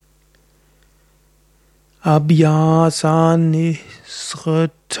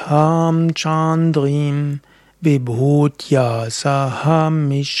Abhyasanisritam chandrim vibhutya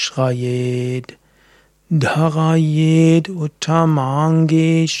sahamishrayed dharayed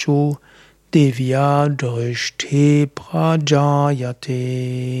uttamangeshu divya drishti prajayate.